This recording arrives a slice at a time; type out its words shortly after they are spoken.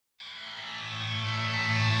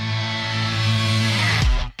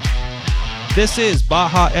This is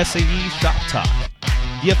Baja SAE Shop Talk,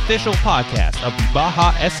 the official podcast of the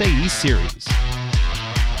Baja SAE series.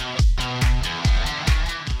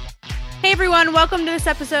 Hey everyone, welcome to this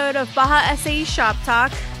episode of Baja SAE Shop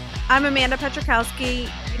Talk. I'm Amanda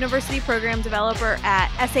Petrokowski, University Program Developer at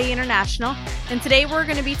SAE International, and today we're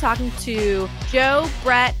going to be talking to Joe,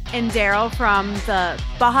 Brett, and Daryl from the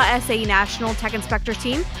Baja SAE National Tech Inspector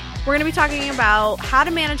team. We're going to be talking about how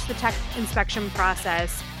to manage the tech inspection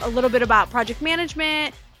process, a little bit about project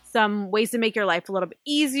management, some ways to make your life a little bit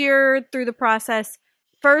easier through the process.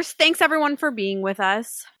 First, thanks everyone for being with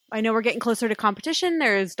us. I know we're getting closer to competition.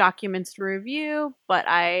 There's documents to review, but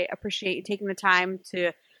I appreciate you taking the time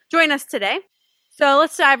to join us today. So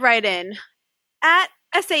let's dive right in. At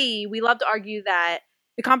SAE, we love to argue that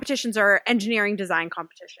the competitions are engineering design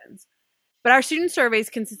competitions, but our student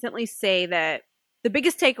surveys consistently say that the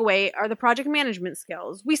biggest takeaway are the project management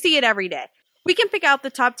skills. We see it every day. We can pick out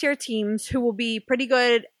the top tier teams who will be pretty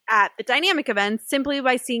good at the dynamic events simply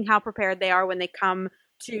by seeing how prepared they are when they come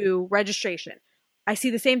to registration. I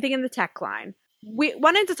see the same thing in the tech line. We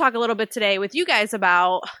wanted to talk a little bit today with you guys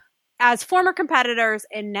about, as former competitors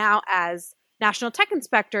and now as national tech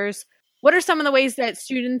inspectors, what are some of the ways that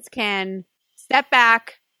students can step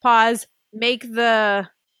back, pause, make the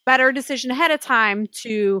better decision ahead of time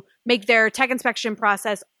to make their tech inspection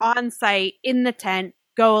process on site in the tent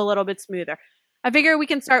go a little bit smoother. I figure we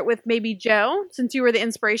can start with maybe Joe, since you were the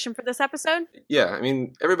inspiration for this episode. Yeah, I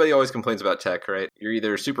mean, everybody always complains about tech, right? You're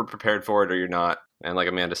either super prepared for it or you're not. And like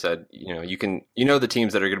Amanda said, you know the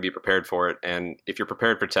teams that are going to be prepared for it. And if you're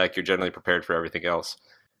prepared for tech, you're generally prepared for everything else.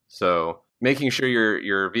 So making sure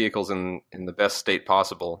your vehicle's in the best state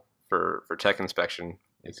possible for tech inspection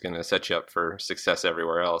is going to set you up for success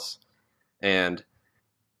everywhere else. And,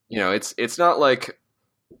 it's not like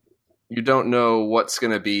you don't know what's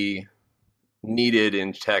going to be needed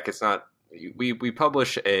in tech. It's not, we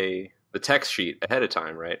publish the tech sheet ahead of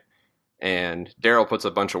time, right? And Daryl puts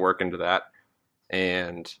a bunch of work into that.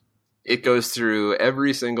 And it goes through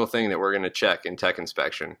every single thing that we're going to check in tech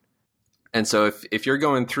inspection. And so if you're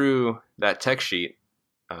going through that tech sheet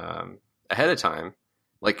ahead of time,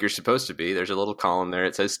 like you're supposed to be, there's a little column there.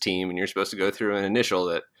 It says team, and you're supposed to go through an initial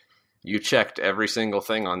that you checked every single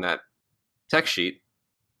thing on that tech sheet,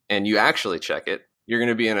 and you actually check it. You're going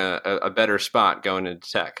to be in a better spot going into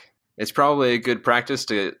tech. It's probably a good practice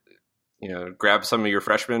to, grab some of your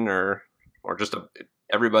freshmen or just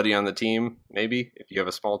everybody on the team, maybe if you have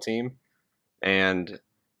a small team, and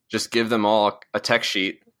just give them all a tech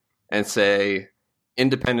sheet and say,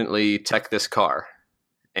 independently tech this car.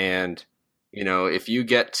 And if you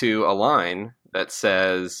get to a line that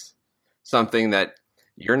says something that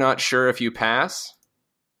you're not sure if you pass,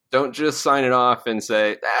 don't just sign it off and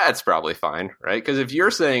say, it's probably fine, right? Because if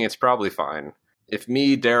you're saying it's probably fine, if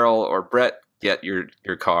me, Daryl, or Brett get your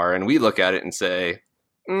car and we look at it and say,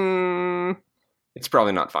 it's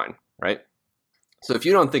probably not fine, right? So if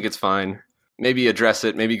you don't think it's fine, maybe address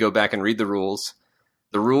it, maybe go back and read the rules.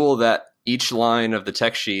 The rule that each line of the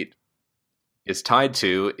tech sheet is tied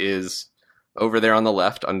to is over there on the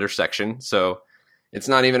left under section. So it's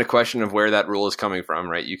not even a question of where that rule is coming from,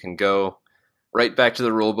 right? You can go right back to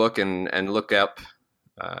the rule book and look up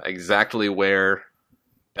exactly where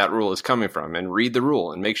that rule is coming from and read the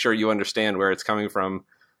rule and make sure you understand where it's coming from,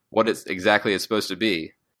 what it's supposed to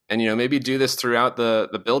be. And, maybe do this throughout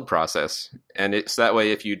the build process. And it's that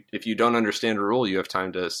way, if you don't understand a rule, you have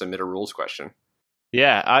time to submit a rules question.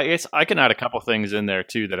 Yeah, I guess I can add a couple things in there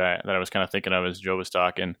too that I was kind of thinking of as Joe was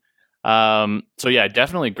talking. So yeah,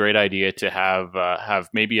 definitely great idea to have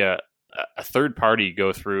maybe a third party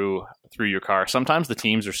go through your car. Sometimes the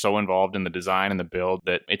teams are so involved in the design and the build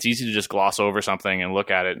that it's easy to just gloss over something and look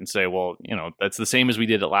at it and say, well, that's the same as we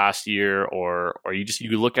did it last year, or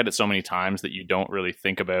you look at it so many times that you don't really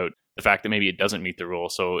think about the fact that maybe it doesn't meet the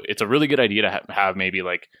rules. So it's a really good idea to have maybe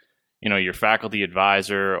like, your faculty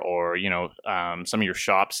advisor or, some of your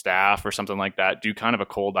shop staff or something like that, do kind of a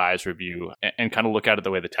cold eyes review and kind of look at it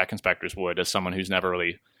the way the tech inspectors would as someone who's never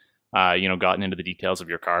really, gotten into the details of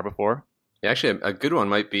your car before. Yeah, actually, a good one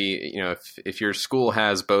might be, if your school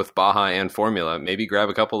has both Baja and Formula, maybe grab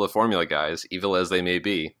a couple of Formula guys, evil as they may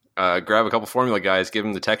be. Grab a couple Formula guys, give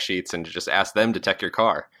them the tech sheets, and just ask them to tech your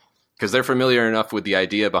car. Because they're familiar enough with the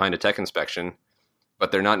idea behind a tech inspection,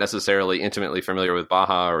 but they're not necessarily intimately familiar with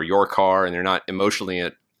Baja or your car, and they're not emotionally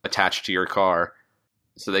attached to your car,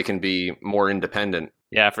 so they can be more independent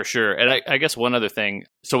Yeah, for sure. And I guess one other thing.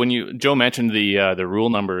 So when Joe mentioned the rule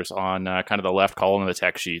numbers on kind of the left column of the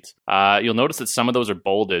tech sheets, you'll notice that some of those are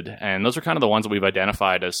bolded, and those are kind of the ones that we've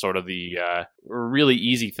identified as sort of the really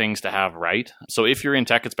easy things to have right. So if you're in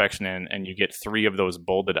tech inspection and you get 3 of those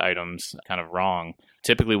bolded items kind of wrong,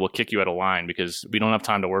 typically we'll kick you out of line because we don't have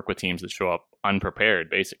time to work with teams that show up unprepared,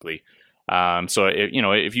 basically. So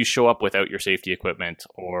if you show up without your safety equipment,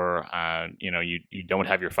 or you don't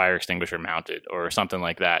have your fire extinguisher mounted, or something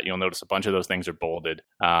like that, you'll notice a bunch of those things are bolded,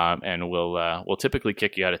 and we'll typically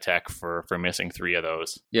kick you out of tech for missing 3 of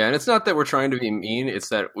those. Yeah, and it's not that we're trying to be mean; it's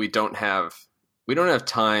that we don't have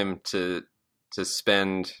time to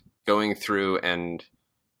spend going through and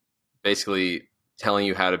basically telling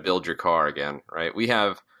you how to build your car again, right? We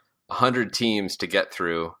have 100 teams to get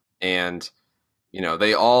through, and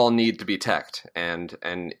they all need to be teched, and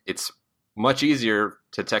it's much easier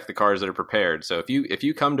to tech the cars that are prepared. So if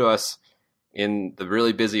you come to us in the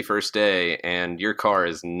really busy first day and your car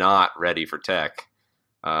is not ready for tech,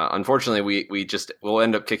 unfortunately we'll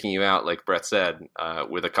end up kicking you out, like Brett said,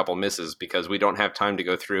 with a couple misses, because we don't have time to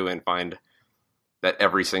go through and find that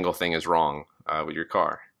every single thing is wrong with your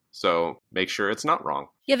car. So make sure it's not wrong.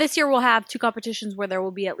 Yeah, this year we'll have 2 competitions where there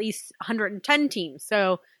will be at least 110 teams.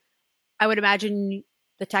 So I would imagine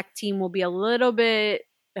the tech team will be a little bit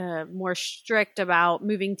more strict about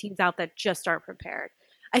moving teams out that just aren't prepared.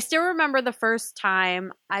 I still remember the first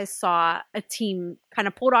time I saw a team kind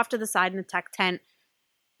of pulled off to the side in the tech tent,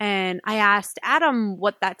 and I asked Adam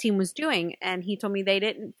what that team was doing, and he told me they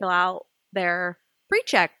didn't fill out their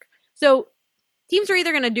pre-check. So teams are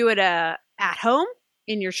either going to do it at home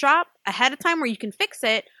in your shop ahead of time where you can fix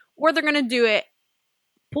it, or they're going to do it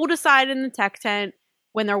pulled aside in the tech tent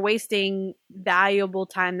when they're wasting valuable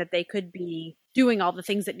time that they could be doing all the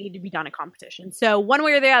things that need to be done at competition. So one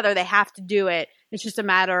way or the other, they have to do it. It's just a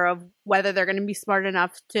matter of whether they're going to be smart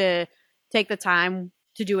enough to take the time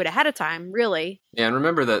to do it ahead of time, really. Yeah, and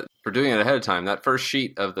remember that for doing it ahead of time, that first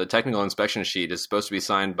sheet of the technical inspection sheet is supposed to be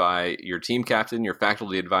signed by your team captain, your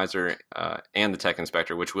faculty advisor, and the tech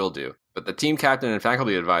inspector, which we'll do. But the team captain and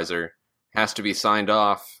faculty advisor has to be signed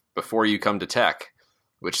off before you come to tech,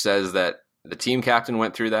 which says that the team captain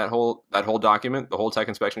went through that whole document, the whole tech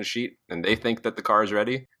inspection sheet, and they think that the car is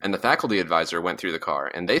ready. And the faculty advisor went through the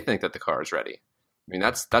car, and they think that the car is ready. I mean,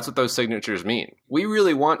 that's what those signatures mean. We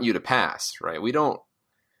really want you to pass, right? We don't.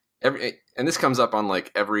 And this comes up on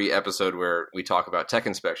like every episode where we talk about tech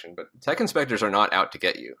inspection, but tech inspectors are not out to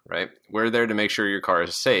get you, right? We're there to make sure your car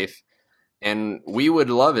is safe, and we would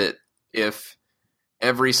love it if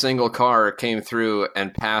every single car came through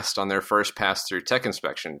and passed on their first pass through tech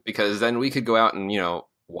inspection, because then we could go out and,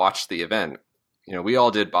 watch the event. We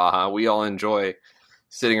all did Baja. We all enjoy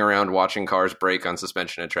sitting around watching cars break on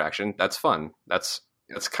suspension and traction. That's fun. That's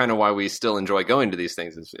kind of why we still enjoy going to these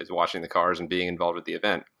things, is watching the cars and being involved with the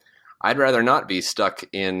event. I'd rather not be stuck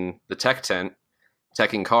in the tech tent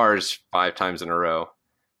teching cars 5 times in a row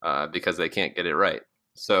because they can't get it right.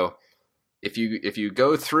 So if you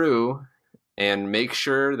go through and make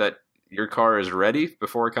sure that your car is ready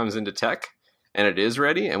before it comes into tech, and it is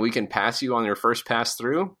ready, and we can pass you on your first pass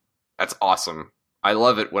through, that's awesome. I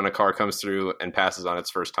love it when a car comes through and passes on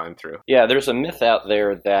its first time through. Yeah, there's a myth out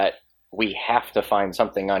there that we have to find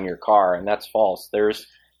something on your car, and that's false. There's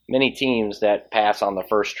many teams that pass on the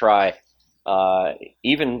first try,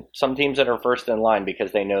 even some teams that are first in line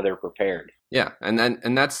because they know they're prepared. Yeah, and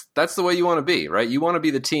that's the way you want to be, right? You want to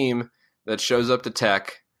be the team that shows up to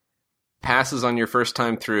tech, passes on your first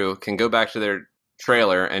time through, can go back to their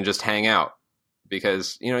trailer and just hang out,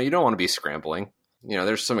 because you don't want to be scrambling.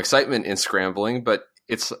 There's some excitement in scrambling, but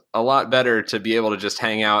it's a lot better to be able to just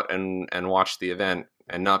hang out and watch the event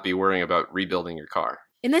and not be worrying about rebuilding your car.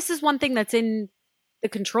 And this is one thing that's in the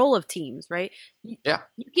control of teams, right? Yeah.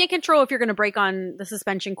 You can't control if you're going to break on the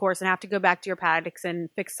suspension course and have to go back to your paddocks and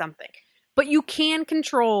fix something. But you can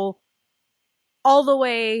control all the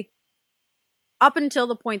way up until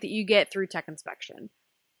the point that you get through tech inspection.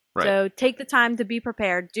 Right. So take the time to be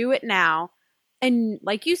prepared. Do it now. And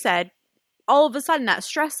like you said, all of a sudden that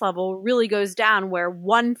stress level really goes down where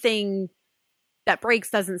one thing that breaks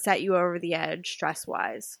doesn't set you over the edge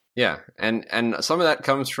stress-wise. Yeah, and some of that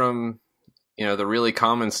comes from, the really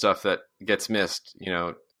common stuff that gets missed.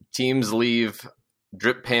 Teams leave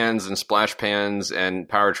drip pans and splash pans and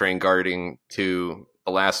powertrain guarding to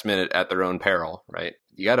the last minute at their own peril, right?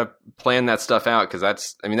 You got to plan that stuff out, because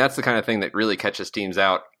that's the kind of thing that really catches teams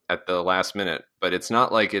out at the last minute. But it's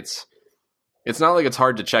not like it's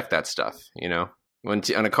hard to check that stuff. When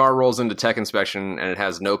a car rolls into tech inspection and it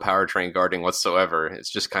has no powertrain guarding whatsoever,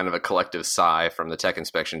 it's just kind of a collective sigh from the tech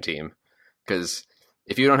inspection team, because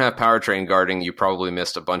if you don't have powertrain guarding, you probably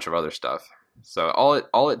missed a bunch of other stuff. So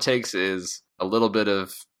all it takes is a little bit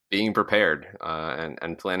of being prepared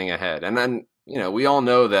and planning ahead. And then, we all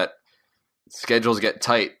know that schedules get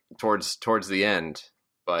tight towards the end,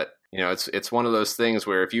 but it's one of those things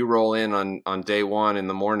where if you roll in on day one in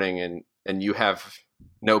the morning and you have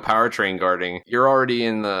no powertrain guarding, you're already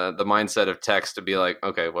in the mindset of text to be like,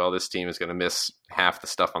 okay, well, this team is going to miss half the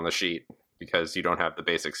stuff on the sheet because you don't have the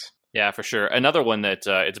basics. Yeah, for sure. Another one that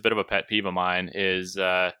it's a bit of a pet peeve of mine is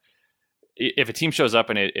if a team shows up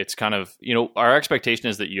and it's kind of, our expectation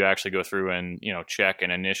is that you actually go through and, check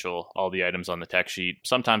and initial all the items on the tech sheet.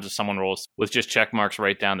 Sometimes if someone rolls with just check marks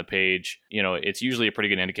right down the page, it's usually a pretty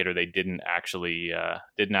good indicator they didn't actually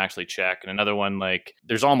check. And another one, like,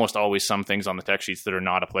 there's almost always some things on the tech sheets that are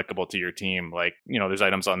not applicable to your team. Like, there's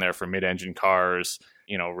items on there for mid-engine cars,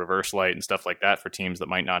 reverse light and stuff like that for teams that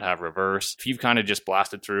might not have reverse. If you've kind of just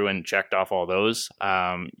blasted through and checked off all those,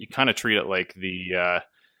 you kind of treat it like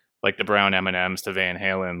the brown M&Ms to Van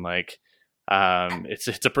Halen. Like,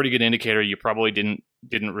 it's a pretty good indicator you probably didn't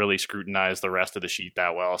really scrutinize the rest of the sheet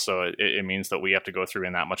that well. So it means that we have to go through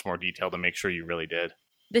in that much more detail to make sure you really did.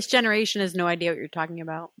 This generation has no idea what you're talking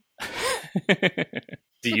about.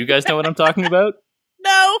 Do you guys know what I'm talking about?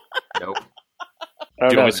 No. Nope. I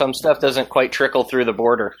don't know. Some stuff doesn't quite trickle through the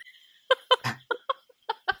border.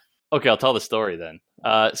 Okay, I'll tell the story then.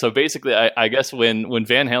 So basically, I guess when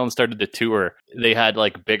Van Halen started the tour, they had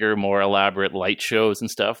like bigger, more elaborate light shows and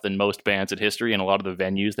stuff than most bands in history, and a lot of the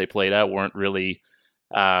venues they played at weren't really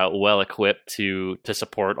well equipped to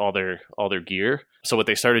support all their gear. So what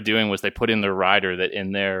they started doing was they put in their rider that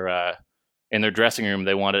in their dressing room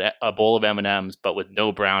they wanted a bowl of M&Ms, but with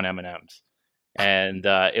no brown M&Ms. And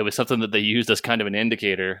it was something that they used as kind of an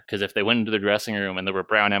indicator, because if they went into the dressing room and there were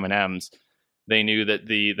brown M&Ms, they knew that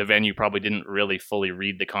the venue probably didn't really fully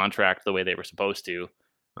read the contract the way they were supposed to.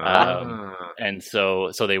 And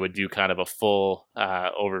so they would do kind of a full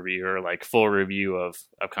overview or like full review of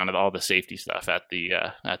kind of all the safety stuff at the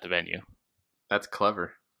venue. That's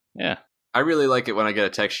clever. Yeah. I really like it when I get a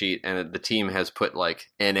tech sheet and the team has put like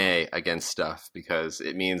NA against stuff, because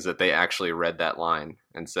it means that they actually read that line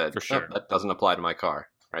and said, for sure, that doesn't apply to my car.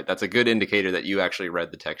 Right? That's a good indicator that you actually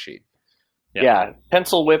read the tech sheet. Yeah,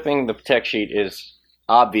 pencil whipping the tech sheet is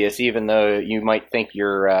obvious, even though you might think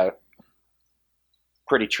you're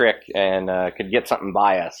pretty trick and could get something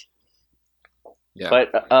by us. Yeah.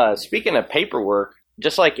 But speaking of paperwork,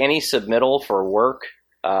 just like any submittal for work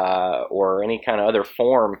or any kind of other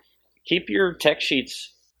form, keep your tech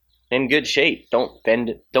sheets in good shape. Don't bend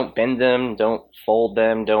them. Don't fold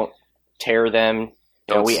them. Don't tear them.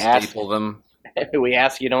 Don't staple them. We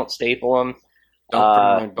ask you don't staple them. Don't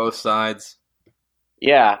print them on both sides.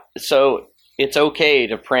 Yeah, so it's okay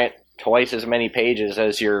to print twice as many pages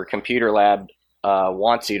as your computer lab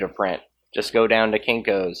wants you to print. Just go down to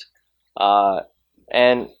Kinko's.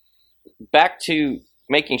 And back to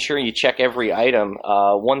making sure you check every item,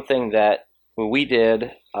 one thing that we did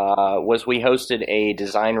was we hosted a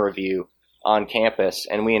design review on campus,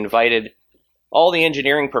 and we invited all the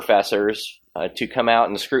engineering professors to come out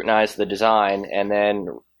and scrutinize the design, and then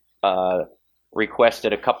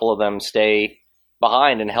requested a couple of them stay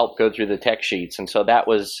behind and help go through the tech sheets. And so that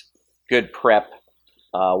was good prep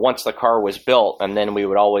once the car was built, and then we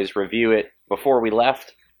would always review it before we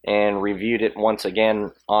left and reviewed it once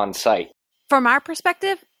again on site. From our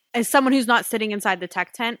perspective, as someone who's not sitting inside the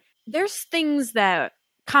tech tent, there's things that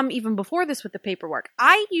come even before this with the paperwork.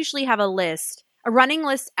 I usually have a running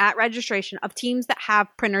list at registration of teams that have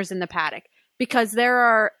printers in the paddock, because there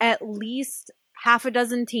are at least half a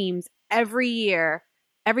dozen teams every year,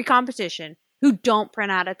 every competition, who don't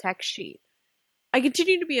print out a tech sheet. I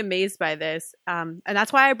continue to be amazed by this. And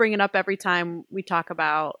that's why I bring it up every time we talk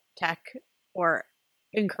about tech or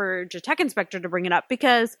encourage a tech inspector to bring it up,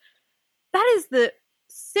 because that is the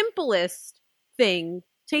simplest thing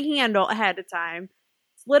to handle ahead of time.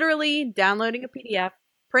 It's literally downloading a PDF,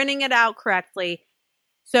 printing it out correctly.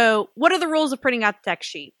 So what are the rules of printing out the tech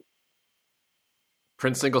sheet?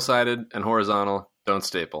 Print single-sided and horizontal, don't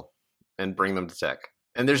staple, and bring them to tech.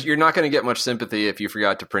 And you're not going to get much sympathy if you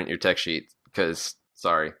forgot to print your tech sheet, because,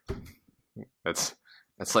 sorry, that's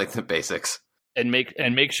like the basics. And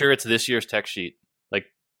make sure it's this year's tech sheet. Like,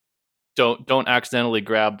 don't accidentally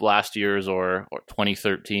grab last year's or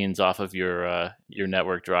 2013's off of your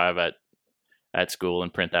network drive at school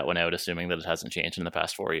and print that one out, assuming that it hasn't changed in the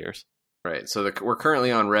past 4 years. Right. So we're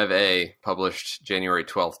currently on Rev A, published January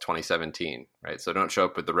 12th, 2017. Right. So don't show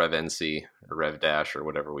up with the Rev NC or Rev Dash or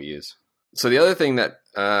whatever we use. So the other thing that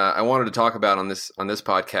I wanted to talk about on this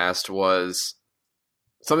podcast was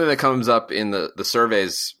something that comes up in the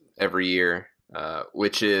surveys every year,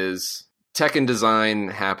 which is tech and design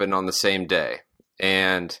happen on the same day.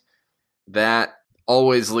 And that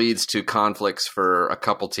always leads to conflicts for a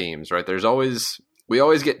couple teams, right? We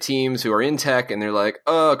always get teams who are in tech and they're like,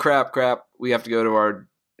 oh, crap, we have to go to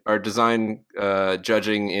our design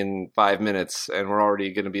judging in 5 minutes and we're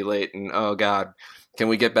already going to be late. And oh, God, can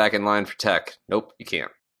we get back in line for tech? Nope, you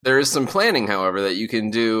can't. There is some planning, however, that you can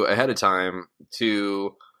do ahead of time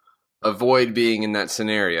to avoid being in that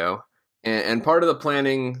scenario. And part of the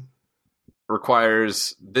planning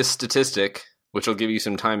requires this statistic, which will give you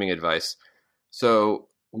some timing advice. So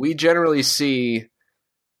we generally see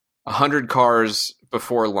 100 cars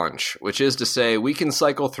before lunch, which is to say we can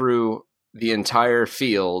cycle through the entire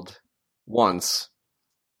field once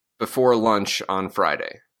before lunch on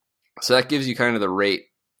Friday. So that gives you kind of the rate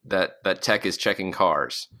that tech is checking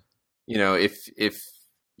cars. You know, if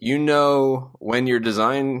you know when your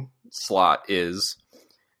design slot is,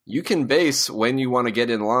 you can base when you want to get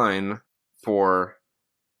in line for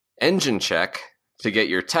engine check to get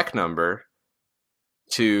your tech number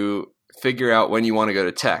to figure out when you want to go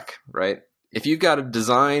to tech, right? If you've got a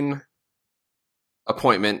design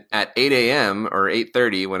appointment at 8 a.m. or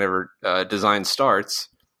 8:30, whenever design starts,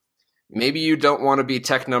 maybe you don't want to be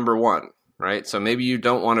tech number 1, right? So maybe you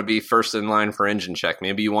don't want to be first in line for engine check.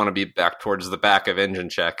 Maybe you want to be back towards the back of engine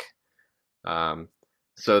check,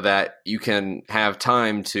 so that you can have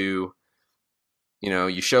time to,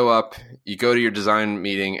 you show up, you go to your design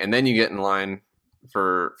meeting, and then you get in line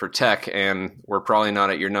for tech, and we're probably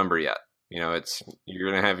not at your number yet.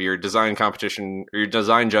 You're going to have your design competition or your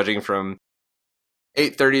design judging from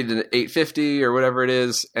 8:30 to 8:50 or whatever it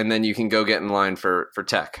is, and then you can go get in line for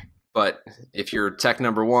tech. But if you're tech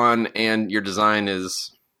number 1 and your design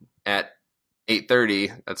is at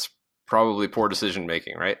 8:30, that's probably poor decision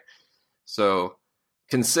making, right? So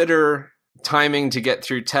consider timing to get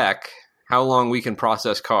through tech, how long we can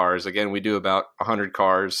process cars. Again, we do about 100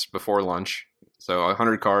 cars before lunch, so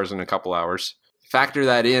 100 cars in a couple hours. Factor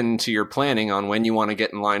that into your planning on when you want to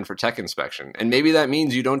get in line for tech inspection. And maybe that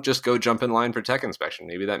means you don't just go jump in line for tech inspection.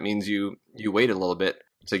 Maybe that means you wait a little bit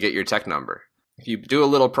to get your tech number. If you do a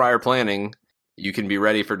little prior planning, you can be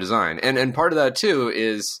ready for design. And part of that too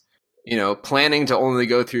is, planning to only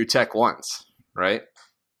go through tech once, right?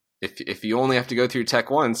 If you only have to go through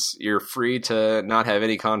tech once, you're free to not have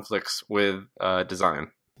any conflicts with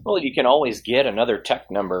design. Well, you can always get another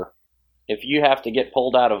tech number. If you have to get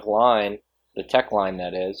pulled out of line, the tech line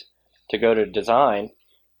that is, to go to design,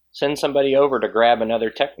 send somebody over to grab another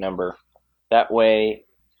tech number. That way,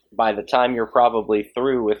 by the time you're probably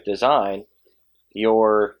through with design,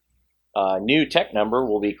 your new tech number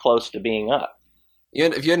will be close to being up.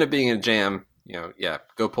 If you end up being in a jam,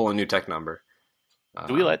 go pull a new tech number.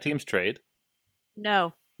 Do we let teams trade?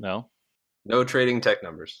 No. No trading tech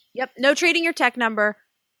numbers. Yep, no trading your tech number,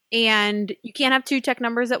 and you can't have 2 tech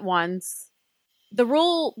numbers at once. The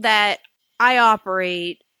rule that I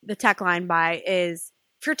operate the tech line by is,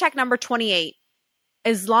 if you're tech number 28,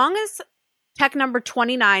 as long as tech number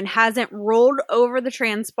 29 hasn't rolled over the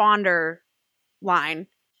transponder line,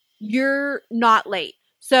 you're not late.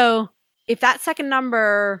 So if that second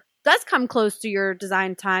number does come close to your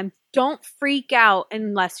design time, don't freak out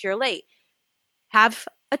unless you're late. Have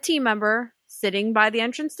a team member sitting by the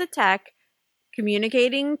entrance to tech,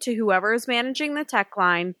 communicating to whoever is managing the tech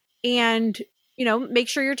line, and make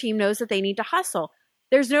sure your team knows that they need to hustle.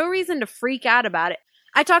 There's no reason to freak out about it.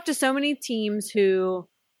 I talk to so many teams who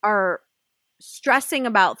are stressing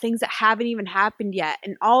about things that haven't even happened yet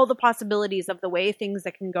and all the possibilities of the way things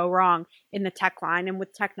that can go wrong in the tech line and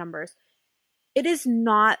with tech numbers. It is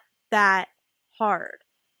not that hard.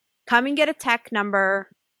 Come and get a tech number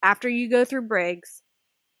after you go through Briggs.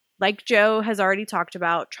 Like Joe has already talked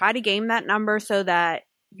about, try to game that number so that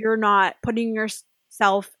you're not putting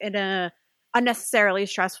yourself in a unnecessarily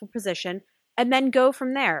stressful position, and then go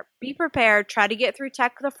from there. Be prepared. Try to get through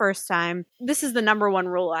tech the first time. This is the number 1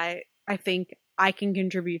 rule I think I can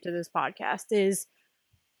contribute to this podcast is,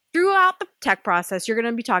 throughout the tech process, you're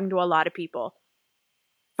going to be talking to a lot of people.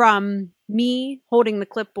 From me holding the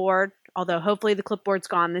clipboard, although hopefully the clipboard's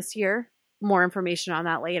gone this year, more information on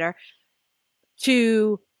that later,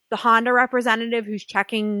 to the Honda representative who's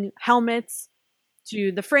checking helmets,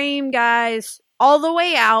 to the frame guys, all the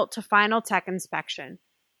way out to final tech inspection.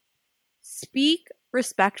 Speak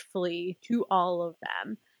respectfully to all of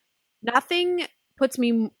them. Nothing puts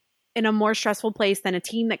me in a more stressful place than a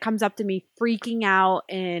team that comes up to me freaking out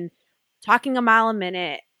and talking a mile a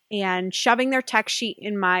minute and shoving their tech sheet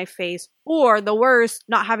in my face, or the worst,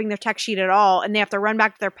 not having their tech sheet at all, and they have to run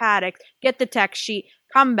back to their paddock, get the tech sheet,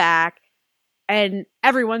 come back, and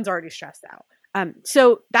everyone's already stressed out.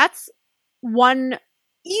 So that's one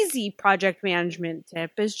easy project management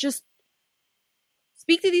tip is just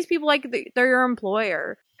speak to these people like they're your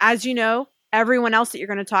employer. As you know, everyone else that you're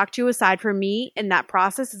going to talk to aside from me in that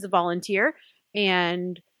process is a volunteer,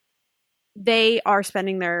 and they are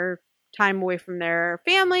spending their time away from their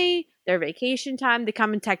family, their vacation time. They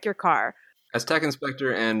come and tech your car. As tech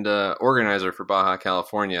inspector and organizer for Baja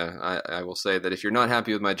California, I will say that if you're not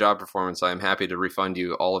happy with my job performance, I am happy to refund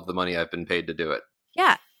you all of the money I've been paid to do it.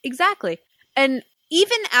 Yeah, exactly. And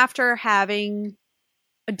even after having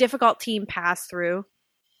a difficult team pass through,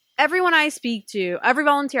 everyone I speak to, every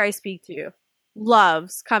volunteer I speak to,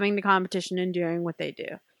 loves coming to competition and doing what they do.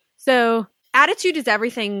 So attitude is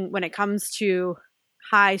everything when it comes to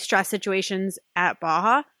high stress situations at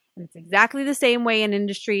Baja. And it's exactly the same way in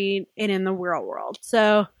industry and in the real world.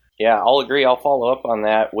 So yeah, I'll agree. I'll follow up on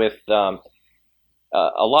that with a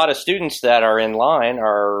lot of students that are in line that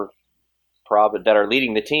are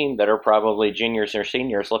leading the team that are probably juniors or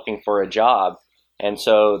seniors looking for a job. And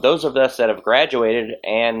so those of us that have graduated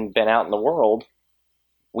and been out in the world,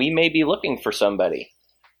 we may be looking for somebody.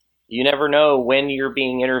 You never know when you're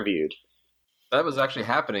being interviewed. That was actually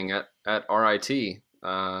happening at RIT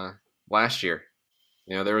last year.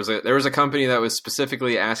 You know, there was a company that was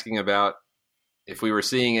specifically asking about if we were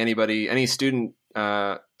seeing any student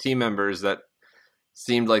team members that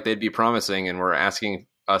seemed like they'd be promising, and were asking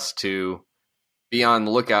us to be on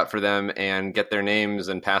the lookout for them and get their names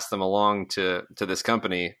and pass them along to this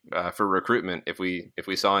company for recruitment if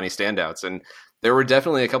we saw any standouts. And there were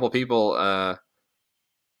definitely a couple people I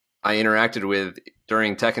interacted with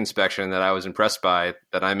during tech inspection that I was impressed by,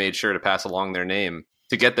 that I made sure to pass along their name,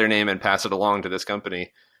 to get their name and pass it along to this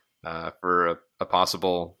company for a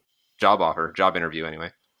possible job interview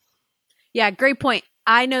anyway. yeah, great point.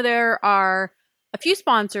 I know there are a few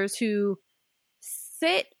sponsors who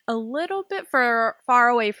sit a little bit far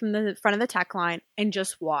away from the front of the tech line and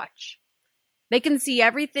just watch. They can see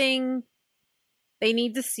everything they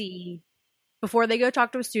need to see before they go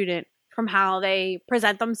talk to a student, from how they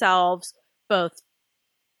present themselves, both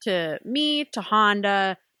to me, to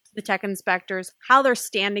Honda, to the tech inspectors, how they're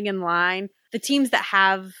standing in line. The teams that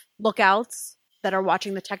have lookouts that are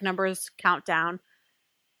watching the tech numbers count down,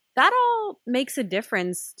 that all makes a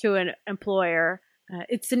difference to an employer.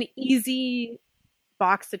 It's an easy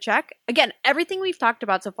box to check. Again, everything we've talked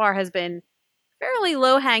about so far has been fairly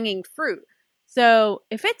low-hanging fruit. So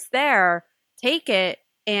if it's there, take it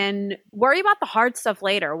and worry about the hard stuff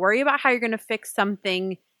later. Worry about how you're going to fix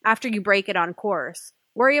something after you break it on course.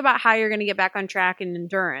 Worry about how you're going to get back on track in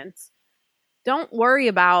endurance. Don't worry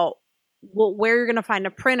about where you're going to find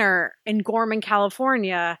a printer in Gorman,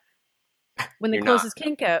 California when the closest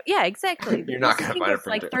Kinko. Yeah, exactly. You're not going to find a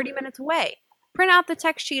printer. Like 30 minutes away. Print out the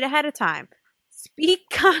text sheet ahead of time. Speak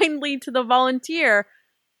kindly to the volunteer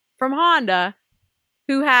from Honda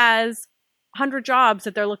who has 100 jobs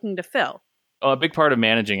that they're looking to fill. A big part of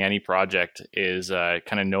managing any project is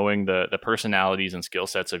kind of knowing the personalities and skill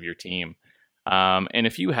sets of your team. And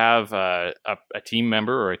if you have a team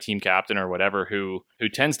member or a team captain or whatever who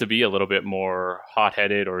tends to be a little bit more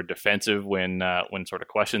hot-headed or defensive when sort of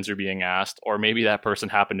questions are being asked, or maybe that person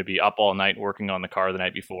happened to be up all night working on the car the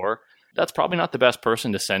night before, that's probably not the best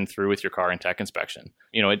person to send through with your car in tech inspection.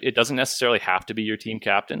 You know, it doesn't necessarily have to be your team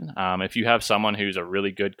captain. If you have someone who's a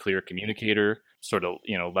really good, clear communicator, sort of,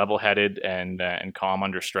 level-headed and calm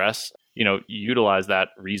under stress, utilize that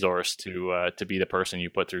resource to be the person you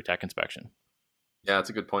put through tech inspection. Yeah, that's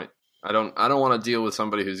a good point. I don't want to deal with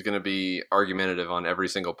somebody who's going to be argumentative on every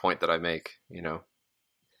single point that I make.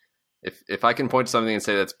 If I can point to something and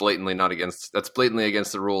say that's blatantly against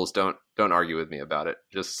the rules, don't argue with me about it.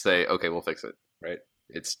 Just say, okay, we'll fix it. Right?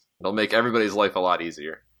 It'll make everybody's life a lot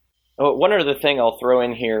easier. Oh, one other thing I'll throw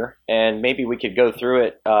in here, and maybe we could go through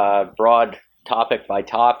it broad topic by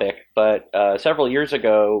topic, but several years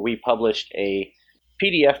ago we published a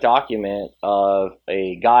PDF document of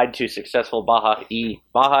a guide to successful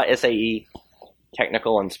Baja SAE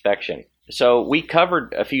technical inspection. So we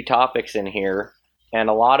covered a few topics in here, and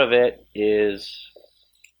a lot of it is,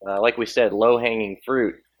 like we said, low-hanging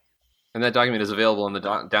fruit. And that document is available on the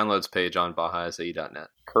downloads page on BajaSAE.net.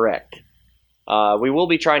 Correct. We will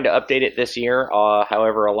be trying to update it this year.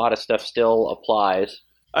 However, a lot of stuff still applies.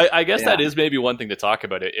 I guess that is maybe one thing to talk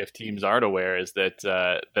about it if teams aren't aware, is that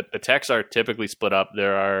the techs are typically split up.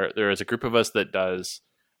 There is a group of us that does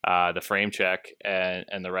the frame check,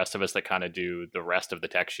 and the rest of us that kind of do the rest of the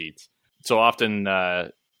tech sheets. So often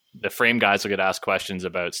the frame guys will get asked questions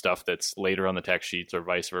about stuff that's later on the tech sheets or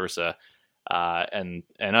vice versa. And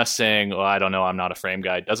us saying, well, I don't know, I'm not a frame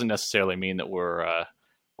guy, doesn't necessarily mean that we're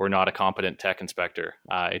we're not a competent tech inspector.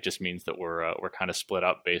 It just means that we're kind of split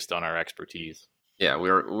up based on our expertise. Yeah,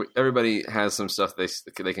 everybody has some stuff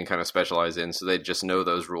they can kind of specialize in, so they just know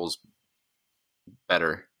those rules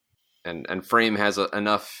better. And Frame has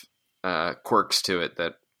enough quirks to it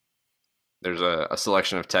that there's a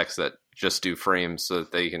selection of techs that just do frames so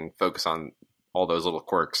that they can focus on all those little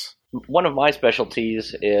quirks. One of my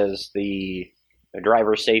specialties is the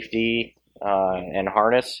driver safety and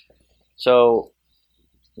harness. So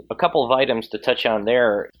a couple of items to touch on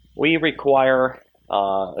there. We require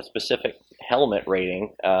a specific helmet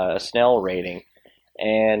rating, a Snell rating.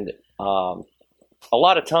 And a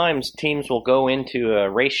lot of times teams will go into a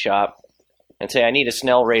race shop and say, I need a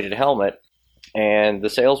Snell rated helmet. And the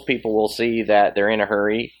salespeople will see that they're in a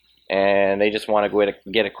hurry and they just want to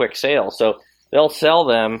get a quick sale. So they'll sell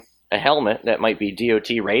them a helmet that might be DOT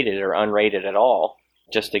rated or unrated at all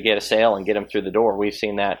just to get a sale and get them through the door. We've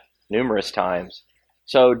seen that numerous times.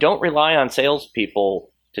 So don't rely on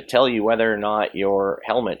salespeople to tell you whether or not your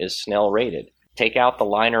helmet is Snell rated. Take out the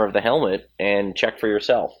liner of the helmet and check for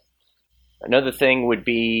yourself. Another thing would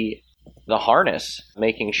be the harness,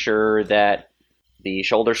 making sure that the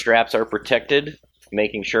shoulder straps are protected,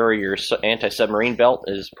 making sure your anti-submarine belt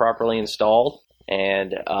is properly installed,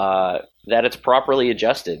 and that it's properly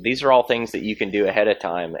adjusted. These are all things that you can do ahead of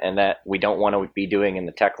time and that we don't want to be doing in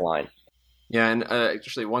the tech line. Yeah, and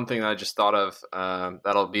actually one thing that I just thought of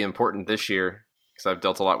that'll be important this year, because I've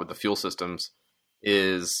dealt a lot with the fuel systems,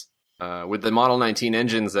 is with the Model 19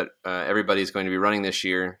 engines that everybody's going to be running this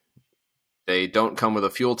year, they don't come with a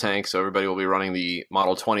fuel tank, so everybody will be running the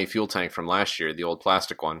Model 20 fuel tank from last year, the old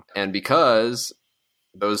plastic one. And because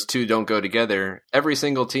those two don't go together, every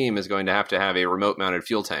single team is going to have a remote-mounted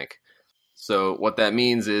fuel tank. So what that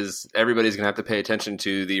means is everybody's going to have to pay attention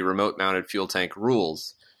to the remote-mounted fuel tank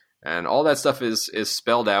rules. And all that stuff is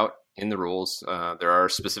spelled out in the rules. There are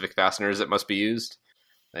specific fasteners that must be used,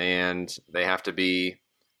 and they have to be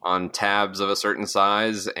on tabs of a certain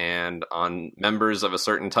size and on members of a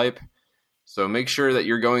certain type. So make sure that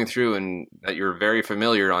you're going through and that you're very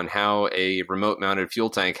familiar on how a remote-mounted fuel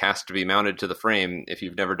tank has to be mounted to the frame if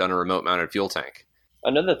you've never done a remote-mounted fuel tank.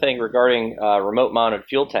 Another thing regarding remote-mounted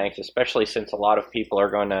fuel tanks, especially since a lot of people are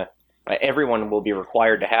going to, everyone will be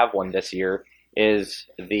required to have one this year, is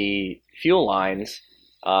the fuel lines,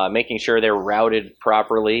 making sure they're routed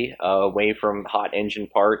properly away from hot engine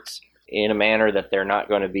parts in a manner that they're not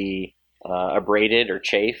going to be abraded or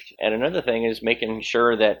chafed. And another thing is making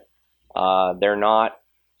sure that they're not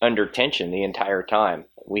under tension the entire time.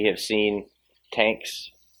 We have seen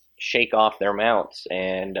tanks shake off their mounts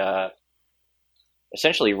and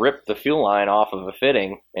essentially rip the fuel line off of a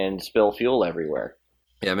fitting and spill fuel everywhere.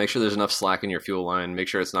 Yeah, make sure there's enough slack in your fuel line. Make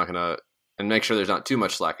sure make sure there's not too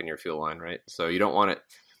much slack in your fuel line, right? So you don't want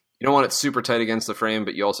it super tight against the frame,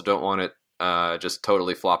 but you also don't want it just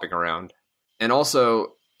totally flopping around. And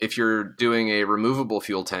also, if you're doing a removable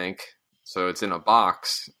fuel tank, so it's in a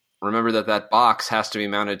box, remember that box has to be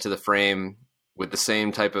mounted to the frame with the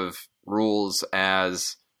same type of rules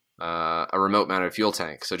as a remote-mounted fuel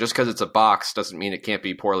tank. So just because it's a box doesn't mean it can't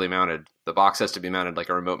be poorly mounted. The box has to be mounted like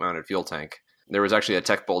a remote-mounted fuel tank. There was actually a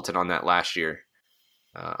tech bulletin on that last year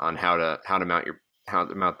on how to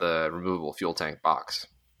mount the removable fuel tank box.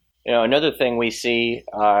 You know, another thing we see,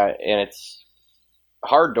 and it's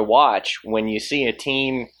hard to watch when you see a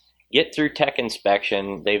team get through tech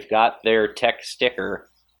inspection. They've got their tech sticker.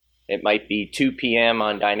 It might be 2 p.m.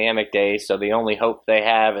 on dynamic day, so the only hope they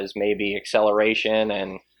have is maybe acceleration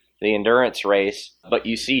and the endurance race. But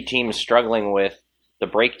you see teams struggling with the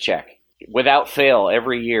brake check. Without fail,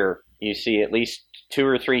 every year you see at least 2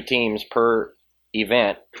 or 3 teams per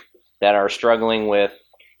event that are struggling with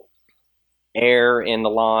air in the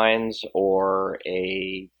lines or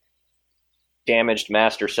a damaged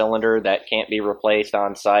master cylinder that can't be replaced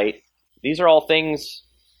on site. These are all things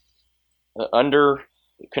under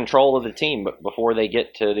control of the team before they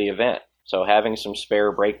get to the event. So having some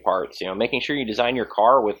spare brake parts, making sure you design your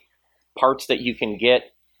car with parts that you can get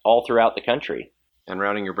all throughout the country. And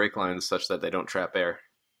routing your brake lines such that they don't trap air.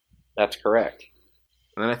 That's correct.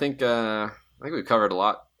 And then I think we've covered a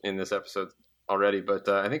lot in this episode already, but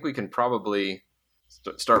I think we can probably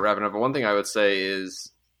start wrapping up. But one thing I would say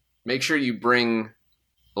is make sure you bring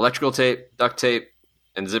electrical tape, duct tape,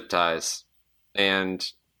 and zip ties, and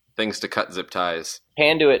things to cut zip ties.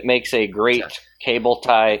 Panduit makes a great cable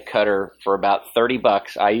tie cutter for about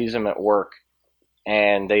 $30. I use them at work,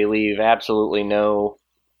 and they leave absolutely no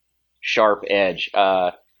sharp edge.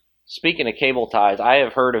 Speaking of cable ties, I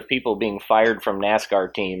have heard of people being fired from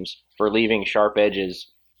NASCAR teams for leaving sharp edges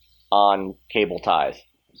on cable ties.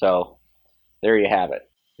 So there you have it.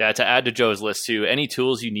 Yeah, to add to Joe's list too, any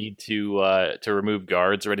tools you need to remove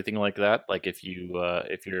guards or anything like that, like if your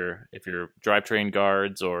drivetrain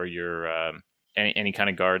guards or your any kind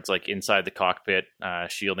of guards like inside the cockpit,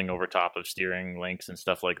 shielding over top of steering links and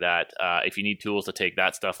stuff like that. If you need tools to take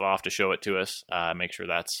that stuff off to show it to us, make sure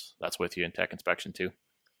that's with you in tech inspection too.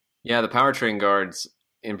 Yeah, the powertrain guards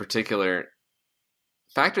in particular,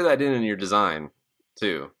 factor that in your design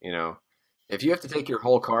too. You know, if you have to take your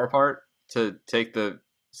whole car apart to take the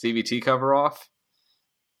CVT cover off,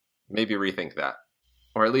 maybe rethink that,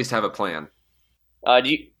 or at least have a plan.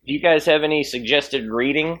 Do you guys have any suggested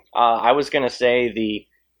reading? I was going to say the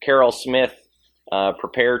Carroll Smith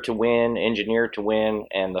Prepare to Win, Engineer to Win,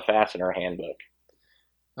 and the Fastener Handbook.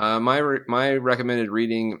 My recommended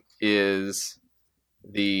reading is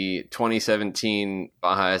the 2017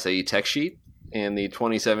 Baja SAE Tech Sheet and the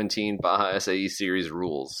 2017 Baja SAE Series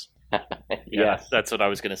Rules. Yeah, that's what I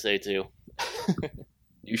was going to say too.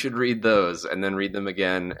 You should read those and then read them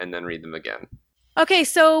again and then read them again. Okay,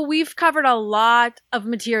 so we've covered a lot of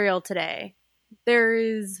material today. There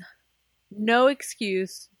is no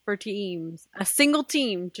excuse for teams, a single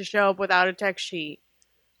team, to show up without a tech sheet,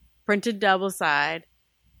 printed double side,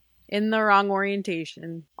 in the wrong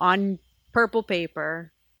orientation, on purple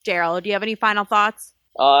paper. Daryl, do you have any final thoughts?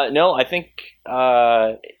 No, I think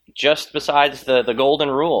just besides the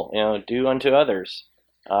golden rule, do unto others.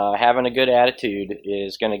 Having a good attitude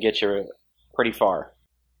is going to get you pretty far.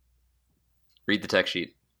 Read the tech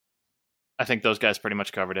sheet. I think those guys pretty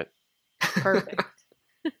much covered it. Perfect.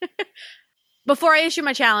 Before I issue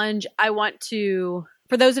my challenge, I want to,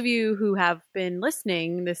 for those of you who have been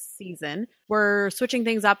listening this season, we're switching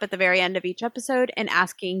things up at the very end of each episode and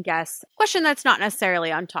asking guests a question that's not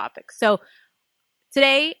necessarily on topic. So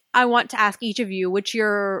today, I want to ask each of you which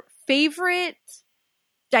your favorite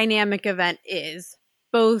dynamic event is,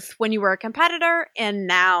 both when you were a competitor and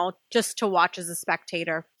now just to watch as a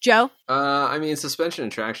spectator. Joe? I mean, suspension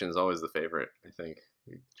and traction is always the favorite, I think,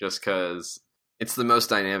 just because it's the most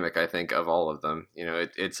dynamic, I think, of all of them.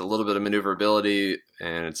 It's a little bit of maneuverability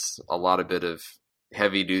and it's a lot of bit of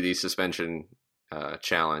heavy-duty suspension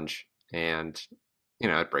challenge, and,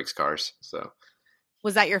 it breaks cars. So,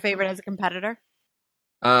 was that your favorite as a competitor?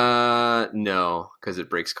 No, because it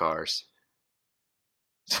breaks cars.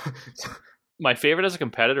 My favorite as a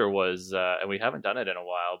competitor was, and we haven't done it in a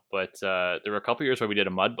while, but there were a couple years where we did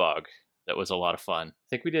a mud bog that was a lot of fun. I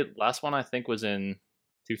think we did, last one I think was in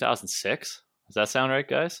 2006. Does that sound right,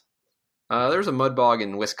 guys? There was a mud bog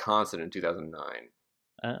in Wisconsin in 2009.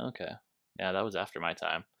 Okay. Yeah, that was after my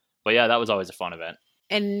time. But yeah, that was always a fun event.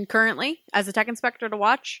 And currently, as a tech inspector to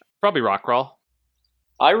watch? Probably rock crawl.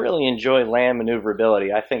 I really enjoy land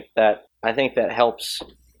maneuverability. I think that helps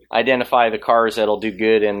identify the cars that'll do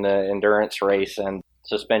good in the endurance race and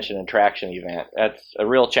suspension and traction event. That's a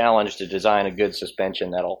real challenge to design a good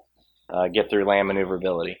suspension that'll get through land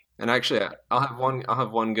maneuverability. And actually, I'll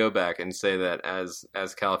have one go back and say that as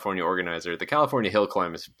California organizer, the California hill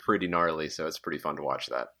climb is pretty gnarly, so it's pretty fun to watch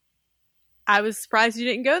that. I was surprised you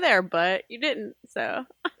didn't go there, but you didn't, so.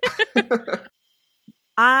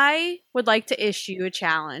 I would like to issue a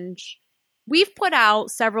challenge. We've put out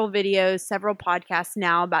several videos, several podcasts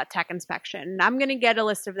now about tech inspection, and I'm going to get a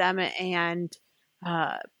list of them and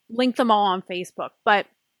link them all on Facebook. But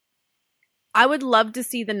I would love to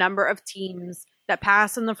see the number of teams that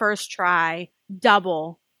pass on the first try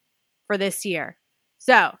double for this year.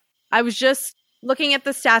 So I was just looking at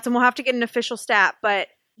the stats, and we'll have to get an official stat, but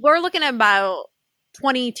we're looking at about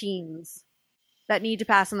 20 teams that need to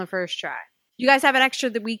pass on the first try. You guys have an extra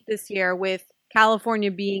week this year with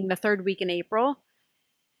California being the third week in April.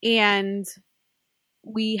 And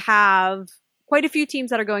we have quite a few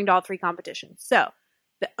teams that are going to all three competitions. So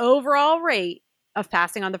the overall rate of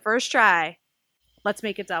passing on the first try, let's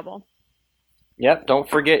make it double. Yep. Don't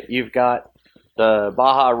forget, you've got the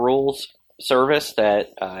Baja Rules service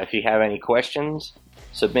that if you have any questions,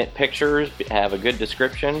 submit pictures, have a good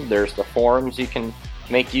description. There's the forums you can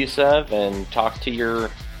make use of and talk to your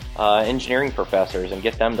engineering professors and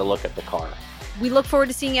get them to look at the car. We look forward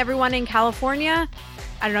to seeing everyone in California.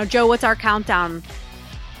 I don't know, Joe, what's our countdown?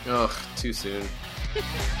 Ugh, too soon.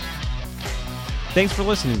 Thanks for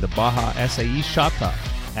listening to Baja SAE Shop Talk.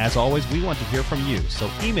 As always, we want to hear from you, so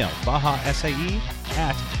email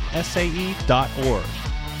bajasae@sae.org.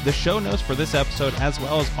 The show notes for this episode, as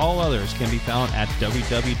well as all others, can be found at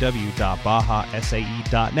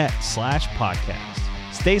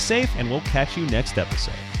www.bajasae.net/podcast. Stay safe, and we'll catch you next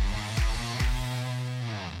episode.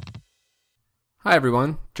 Hi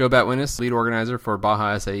everyone, Joe Batwinis, lead organizer for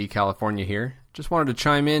Baja SAE California here. Just wanted to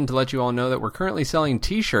chime in to let you all know that we're currently selling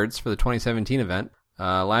t-shirts for the 2017 event.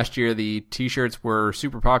 Last year, the t-shirts were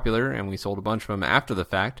super popular, and we sold a bunch of them after the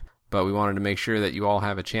fact, but we wanted to make sure that you all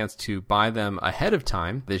have a chance to buy them ahead of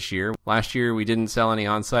time this year. Last year, we didn't sell any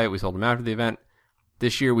on-site. We sold them after the event.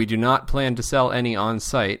 This year, we do not plan to sell any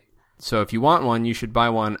on-site, so if you want one, you should buy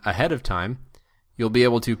one ahead of time. You'll be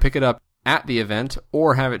able to pick it up at the event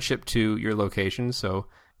or have it shipped to your location, so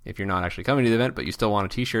if you're not actually coming to the event but you still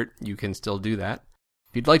want a t-shirt, you can still do that.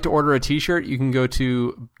 If you'd like to order a t-shirt, you can go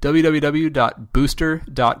to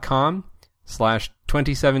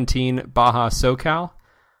www.booster.com/2017 Baja SoCal.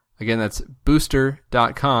 Again, that's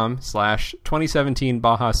booster.com/2017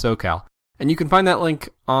 Baja SoCal. And you can find that link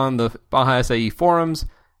on the Baja SAE forums,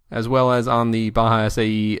 as well as on the Baja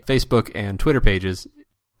SAE Facebook and Twitter pages.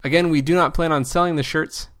 Again, we do not plan on selling the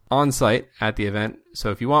shirts on site at the event,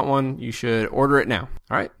 so if you want one, you should order it now.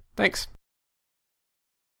 All right, thanks.